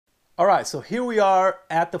All right, so here we are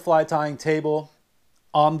at the fly tying table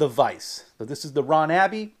on the vise. So this is the Ron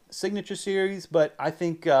Abbey signature series, but I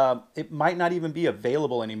think it might not even be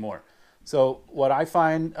available anymore. So what I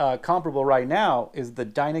find comparable right now is the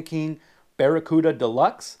Dynaking Barracuda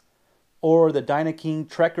Deluxe or the Dynaking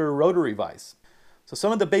Trekker rotary vise. So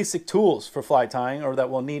some of the basic tools for fly tying, or that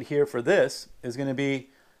we'll need here for this, is going to be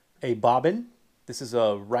a bobbin. This is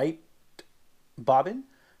a right bobbin.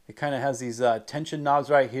 It kind of has these tension knobs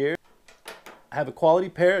right here. I have a quality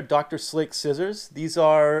pair of Dr. Slick scissors. These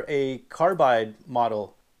are a carbide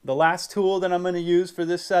model. The last tool that I'm going to use for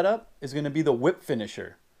this setup is going to be the whip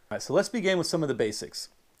finisher. All right, so let's begin with some of the basics.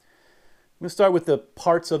 I'm going to start with the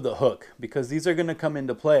parts of the hook because these are going to come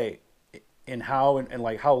into play in how and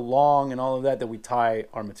like how long and all of that we tie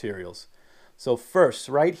our materials. So first,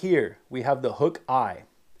 right here, we have the hook eye.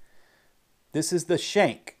 This is the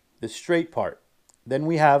shank, the straight part. Then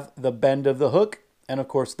we have the bend of the hook and of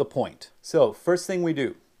course the point. So first thing we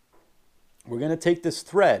do, we're going to take this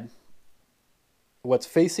thread. What's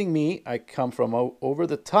facing me, I come from over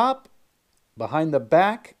the top, behind the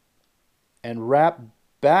back, and wrap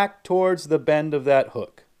back towards the bend of that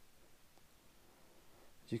hook.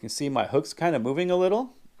 As you can see, my hook's kind of moving a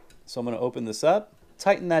little. So I'm going to open this up,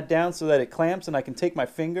 tighten that down so that it clamps, and I can take my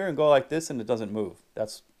finger and go like this and it doesn't move.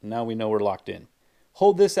 Now we know we're locked in.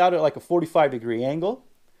 Hold this out at like a 45-degree angle,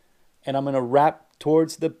 and I'm going to wrap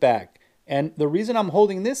towards the back. And the reason I'm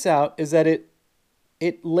holding this out is that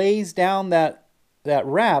it lays down that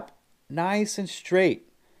wrap nice and straight,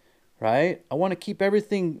 right? I want to keep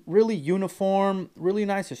everything really uniform, really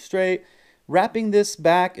nice and straight. Wrapping this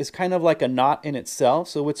back is kind of like a knot in itself,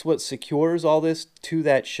 so it's what secures all this to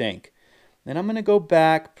that shank. Then I'm going to go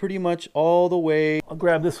back pretty much all the way. I'll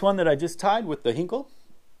grab this one that I just tied with the hinkle,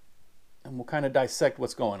 and we'll kind of dissect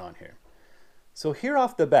what's going on here. So here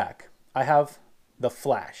off the back, I have the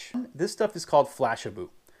flash. This stuff is called Flashabou.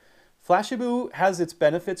 Flashabou has its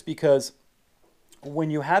benefits because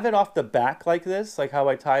when you have it off the back like this, like how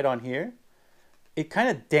I tied on here, it kind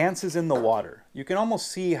of dances in the water. You can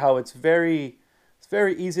almost see how it's very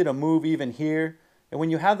easy to move even here. And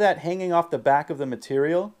when you have that hanging off the back of the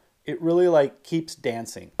material, it really like keeps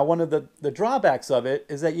dancing. Now, one of the drawbacks of it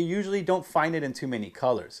is that you usually don't find it in too many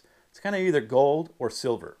colors. It's kind of either gold or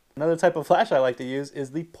silver. Another type of flash I like to use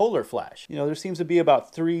is the polar flash. You know, there seems to be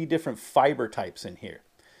about 3 different fiber types in here.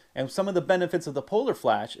 And some of the benefits of the polar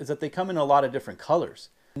flash is that they come in a lot of different colors.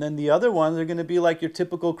 And then the other ones are going to be like your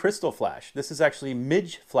typical crystal flash. This is actually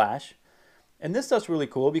midge flash. And this stuff's really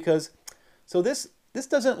cool because, so this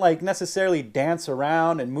doesn't like necessarily dance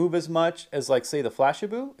around and move as much as like say the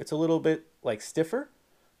Flashabou. It's a little bit like stiffer.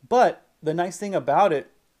 But the nice thing about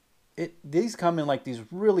it, these come in like these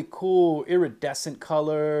really cool iridescent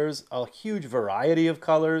colors, a huge variety of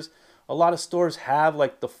colors. A lot of stores have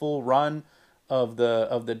like the full run of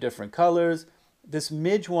the different colors. This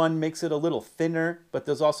midge one makes it a little thinner, but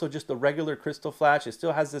there's also just the regular crystal flash. It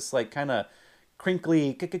still has this like kind of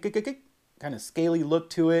crinkly, kind of scaly look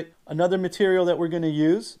to it. Another material that we're going to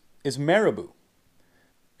use is marabou.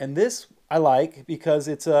 And this I like because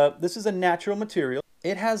this is a natural material.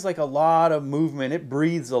 It has like a lot of movement. It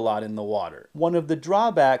breathes a lot in the water. One of the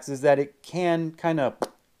drawbacks is that it can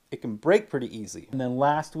break pretty easy. And then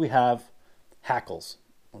last we have hackles,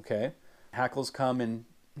 okay? Hackles come in,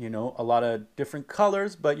 you know, a lot of different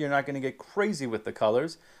colors, but you're not going to get crazy with the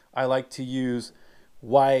colors. I like to use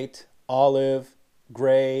white, olive,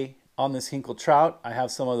 gray. On this Hinkle trout, I have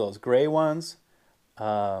some of those gray ones.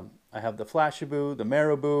 I have the Flashabou, the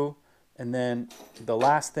marabou, and then the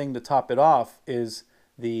last thing to top it off is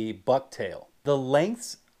the bucktail. The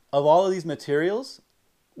lengths of all of these materials,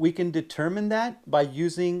 we can determine that by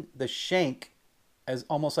using the shank as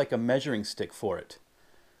almost like a measuring stick for it.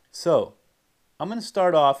 So I'm going to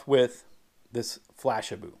start off with this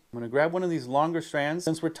Flashabou. I'm going to grab one of these longer strands.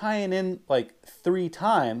 Since we're tying in like 3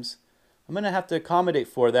 times, I'm going to have to accommodate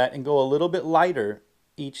for that and go a little bit lighter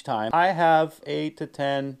each time. I have 8 to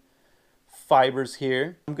 10 fibers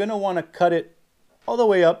here. I'm going to want to cut it all the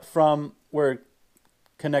way up from where it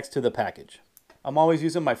connects to the package. I'm always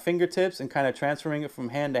using my fingertips and kind of transferring it from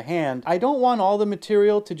hand to hand. I don't want all the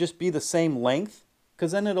material to just be the same length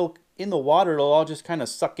because then in the water it'll all just kind of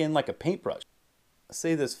suck in like a paintbrush.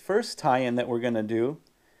 Say this first tie-in that we're going to do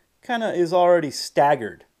kind of is already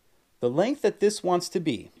staggered. The length that this wants to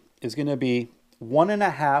be is going to be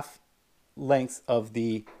 1.5 lengths of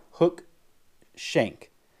the hook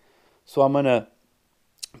shank. So I'm going to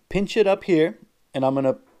pinch it up here, and I'm going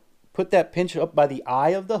to put that pinch up by the eye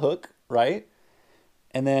of the hook, right?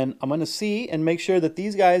 And then I'm going to see and make sure that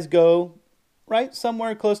these guys go right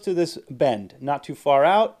somewhere close to this bend. Not too far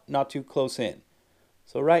out, not too close in.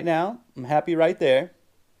 So right now, I'm happy right there.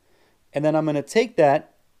 And then I'm going to take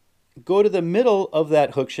that, go to the middle of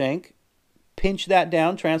that hook shank, pinch that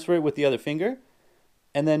down, transfer it with the other finger,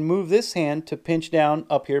 and then move this hand to pinch down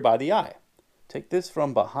up here by the eye. Take this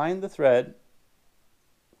from behind the thread,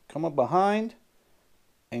 come up behind,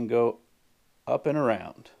 and go up and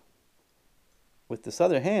around. With this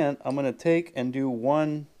other hand, I'm going to take and do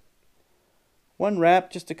one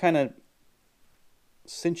wrap just to kind of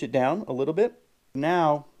cinch it down a little bit.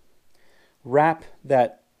 Now, wrap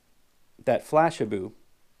that Flashabou,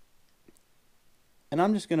 and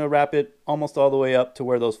I'm just going to wrap it almost all the way up to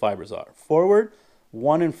where those fibers are. Forward,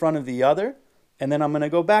 one in front of the other, and then I'm going to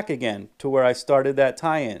go back again to where I started that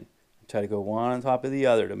tie-in. Try to go one on top of the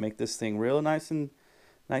other to make this thing real nice and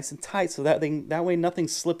tight, so that way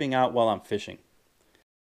nothing's slipping out while I'm fishing.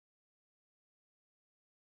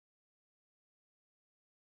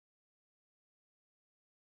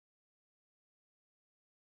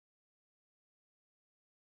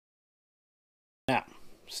 Now,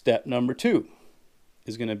 step number 2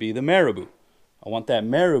 is going to be the marabou. I want that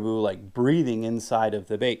marabou like breathing inside of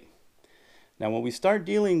the bait. Now, when we start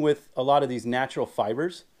dealing with a lot of these natural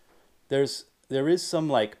fibers, there is some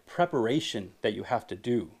like preparation that you have to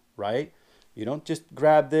do, right? You don't just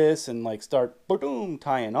grab this and like start boom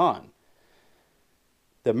tying on.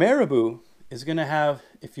 The marabou is going to have,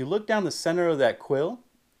 if you look down the center of that quill,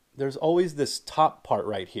 there's always this top part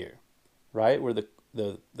right here, right? Where the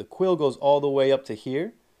quill goes all the way up to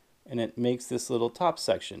here, and it makes this little top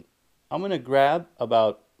section. I'm going to grab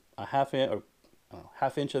about a half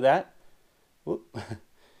inch of that. Whoop.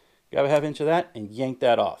 Grab a half inch of that and yank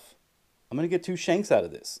that off. I'm going to get 2 shanks out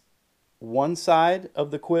of this. One side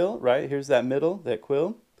of the quill, right? Here's that middle, that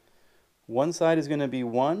quill. One side is going to be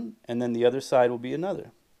one, and then the other side will be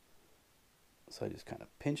another. So I just kind of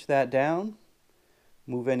pinch that down,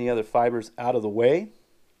 move any other fibers out of the way.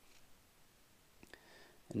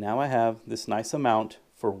 And now I have this nice amount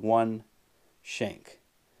for one shank.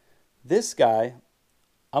 This guy,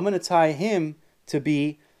 I'm going to tie him to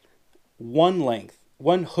be one length,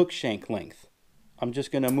 one hook shank length. I'm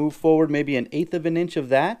just going to move forward maybe 1/8 of an inch of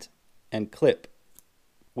that and clip.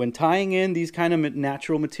 When tying in these kind of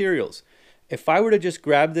natural materials, if I were to just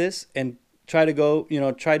grab this and try to go,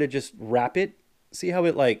 try to just wrap it, see how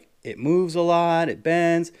it moves a lot, it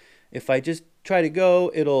bends. If I just try to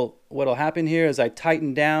go, what'll happen here is I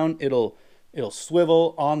tighten down, it'll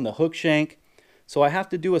swivel on the hook shank. So I have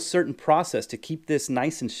to do a certain process to keep this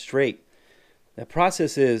nice and straight. That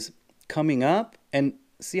process is coming up, and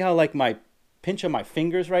see how like my pinch of my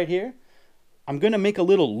fingers right here? I'm going to make a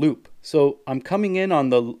little loop. So I'm coming in on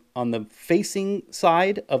the facing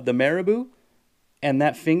side of the marabou and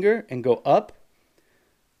that finger and go up,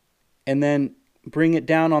 and then bring it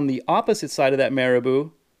down on the opposite side of that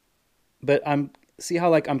marabou. But see how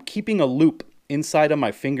like I'm keeping a loop inside of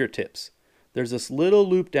my fingertips. There's this little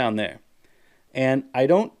loop down there. And I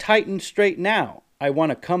don't tighten straight now. I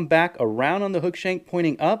want to come back around on the hook shank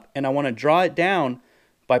pointing up, and I want to draw it down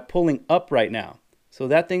by pulling up right now. So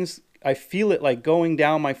that I feel it like going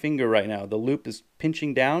down my finger right now. The loop is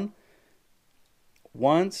pinching down.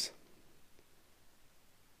 Once,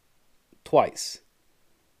 twice.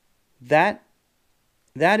 That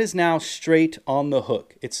is now straight on the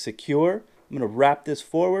hook. It's secure. I'm going to wrap this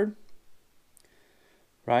forward.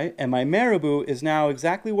 Right? And my marabou is now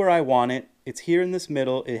exactly where I want it. It's here in this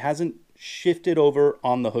middle. It hasn't shifted over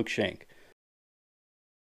on the hook shank.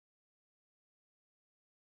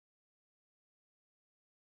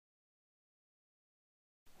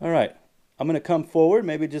 All right, I'm going to come forward,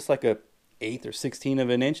 maybe just like 1/8 or 1/16 of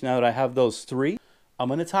an inch now that I have those 3. I'm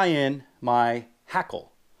going to tie in my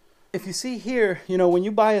hackle. If you see here, when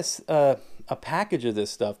you buy a package of this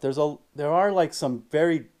stuff, there are like some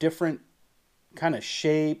very different kind of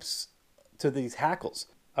shapes to these hackles.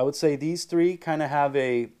 I would say these 3 kind of have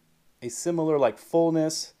a similar like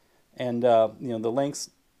fullness, and the lengths,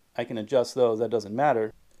 I can adjust those, that doesn't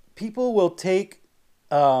matter. People will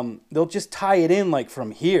they'll just tie it in like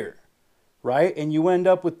from here, right? And you end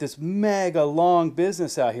up with this mega long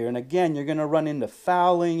business out here. And again, you're going to run into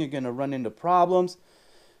fouling, you're going to run into problems,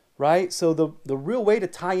 right? So the real way to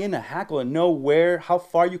tie in a hackle and know how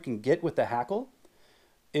far you can get with the hackle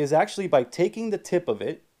is actually by taking the tip of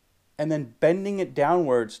it and then bending it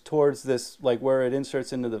downwards towards this, like where it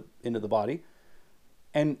inserts into the body,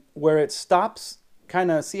 and where it stops. Kind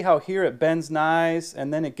of see how here it bends nice,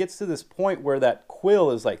 and then it gets to this point where that quill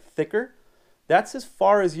is like thicker. That's as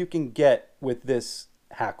far as you can get with this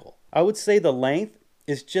hackle. I would say the length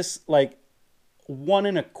is just like 1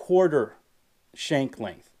 1/4 shank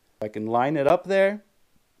length. I can line it up there,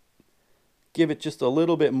 give it just a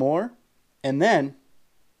little bit more, and then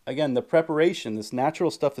again, the preparation, this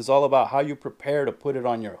natural stuff is all about how you prepare to put it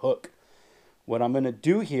on your hook. What I'm going to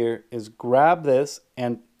do here is grab this,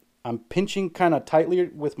 and I'm pinching kind of tightly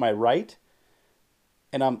with my right,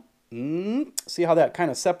 and see how that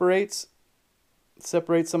kind of separates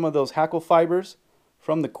some of those hackle fibers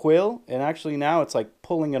from the quill, and actually now it's like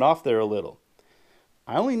pulling it off there a little.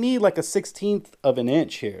 I only need like a 1/16 of an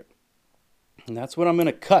inch here, and that's what I'm going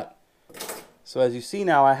to cut. So as you see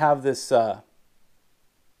now, I have this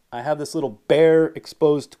little bare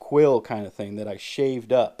exposed quill kind of thing that I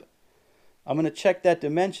shaved up. I'm going to check that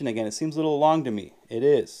dimension again. It seems a little long to me. It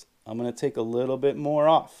is. I'm going to take a little bit more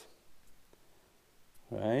off.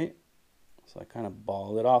 Right? So I kind of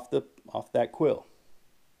ball it off that quill.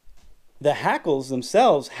 The hackles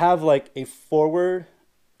themselves have like a forward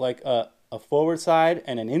side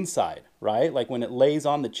and an inside, right? Like when it lays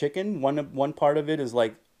on the chicken, one part of it is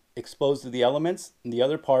like exposed to the elements, and the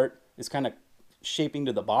other part is kind of shaping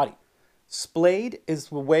to the body. Splayed is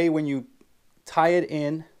the way when you tie it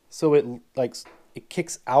in so it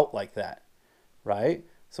kicks out like that, right?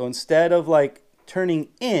 So instead of like turning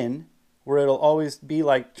in, where it'll always be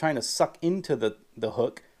like trying to suck into the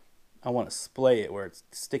hook, I want to splay it where it's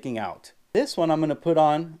sticking out. This one I'm going to put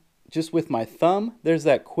on just with my thumb. There's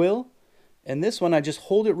that quill. And this one I just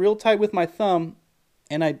hold it real tight with my thumb,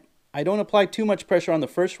 and I don't apply too much pressure on the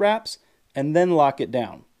first wraps, and then lock it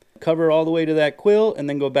down. Cover all the way to that quill, and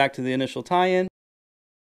then go back to the initial tie-in.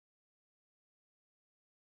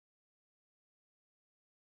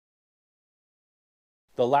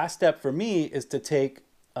 The last step for me is to take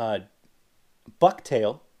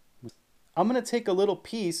bucktail. I'm going to take a little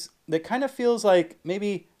piece that kind of feels like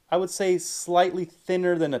maybe I would say slightly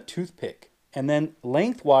thinner than a toothpick. And then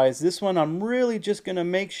lengthwise, this one I'm really just going to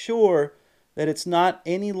make sure that it's not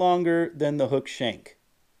any longer than the hook shank,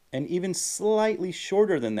 and even slightly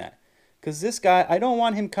shorter than that. Because this guy, I don't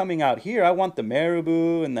want him coming out here. I want the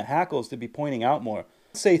marabou and the hackles to be pointing out more.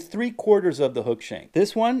 Say 3/4 of the hook shank.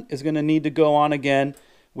 This one is going to need to go on again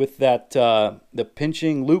with that the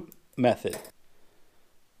pinching loop method.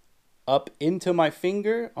 Up into my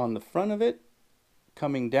finger on the front of it,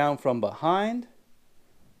 coming down from behind,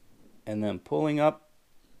 and then pulling up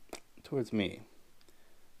towards me.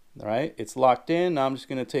 All right, it's locked in. Now I'm just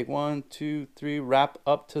going to take 1, 2, 3, wrap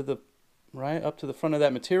up to the front of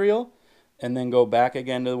that material, and then go back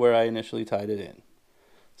again to where I initially tied it in.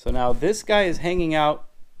 So now this guy is hanging out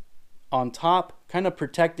on top, kind of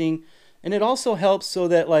protecting, and it also helps so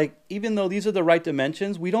that, like, even though these are the right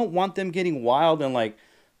dimensions, we don't want them getting wild and, like,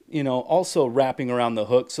 you know, also wrapping around the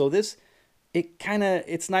hook. So this,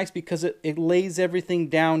 it's nice because it lays everything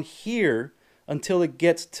down here until it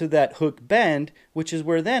gets to that hook bend, which is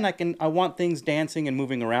where then I want things dancing and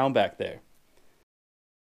moving around back there.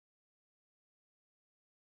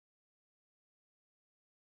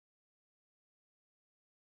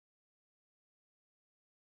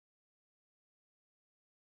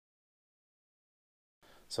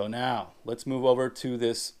 So now let's move over to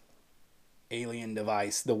this alien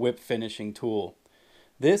device, the whip finishing tool.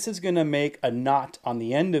 This is going to make a knot on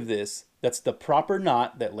the end of this. That's the proper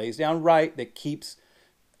knot that lays down right, that keeps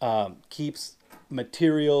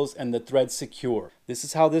materials and the thread secure. This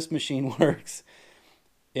is how this machine works.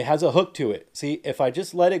 It has a hook to it. See, if I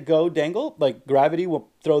just let it go dangle, like, gravity will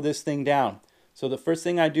throw this thing down. So the first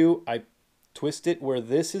thing I do, I twist it where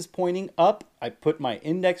this is pointing up. I put my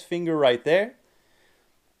index finger right there.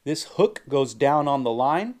 This hook goes down on the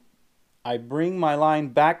line. I bring my line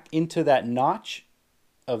back into that notch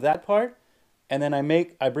of that part, and then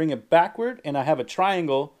I bring it backward, and I have a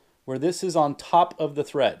triangle where this is on top of the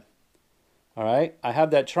thread. All right, I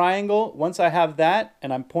have that triangle. Once I have that,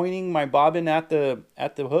 and I'm pointing my bobbin at the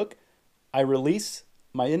hook, I release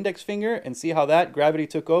my index finger, and see how that gravity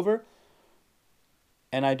took over.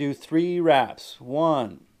 And I do 3 wraps.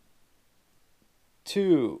 1,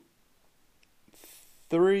 2,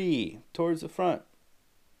 3 towards the front.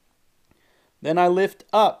 Then I lift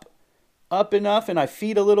up enough, and I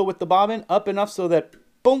feed a little with the bobbin, up enough so that,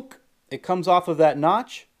 boom, it comes off of that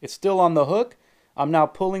notch. It's still on the hook. I'm now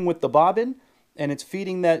pulling with the bobbin, and it's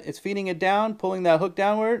feeding it down, pulling that hook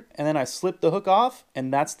downward, and then I slip the hook off,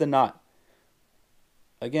 and that's the knot.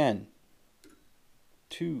 Again,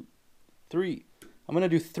 2, 3. I'm going to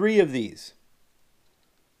do 3 of these,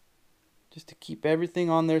 just to keep everything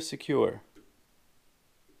on there secure.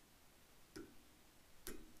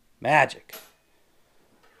 Magic.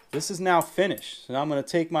 This is now finished. So now I'm going to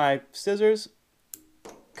take my scissors,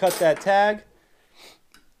 cut that tag,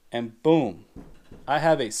 and boom. I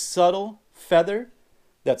have a subtle feather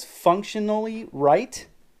that's functionally right.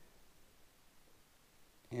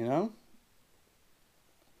 You know?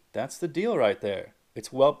 That's the deal right there.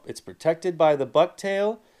 It's protected by the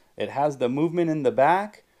bucktail. It has the movement in the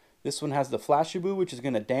back. This one has the flashaboo, which is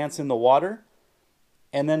going to dance in the water.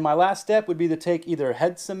 And then my last step would be to take either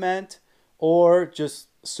head cement or just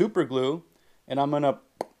super glue, and I'm going to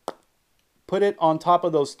put it on top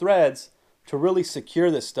of those threads to really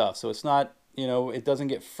secure this stuff so it's not, it doesn't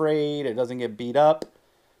get frayed, it doesn't get beat up,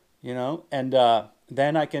 and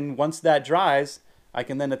then I can, once that dries, I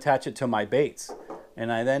can then attach it to my baits,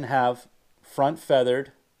 and I then have front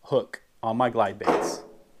feathered hook on my glide baits.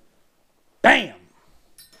 Bam!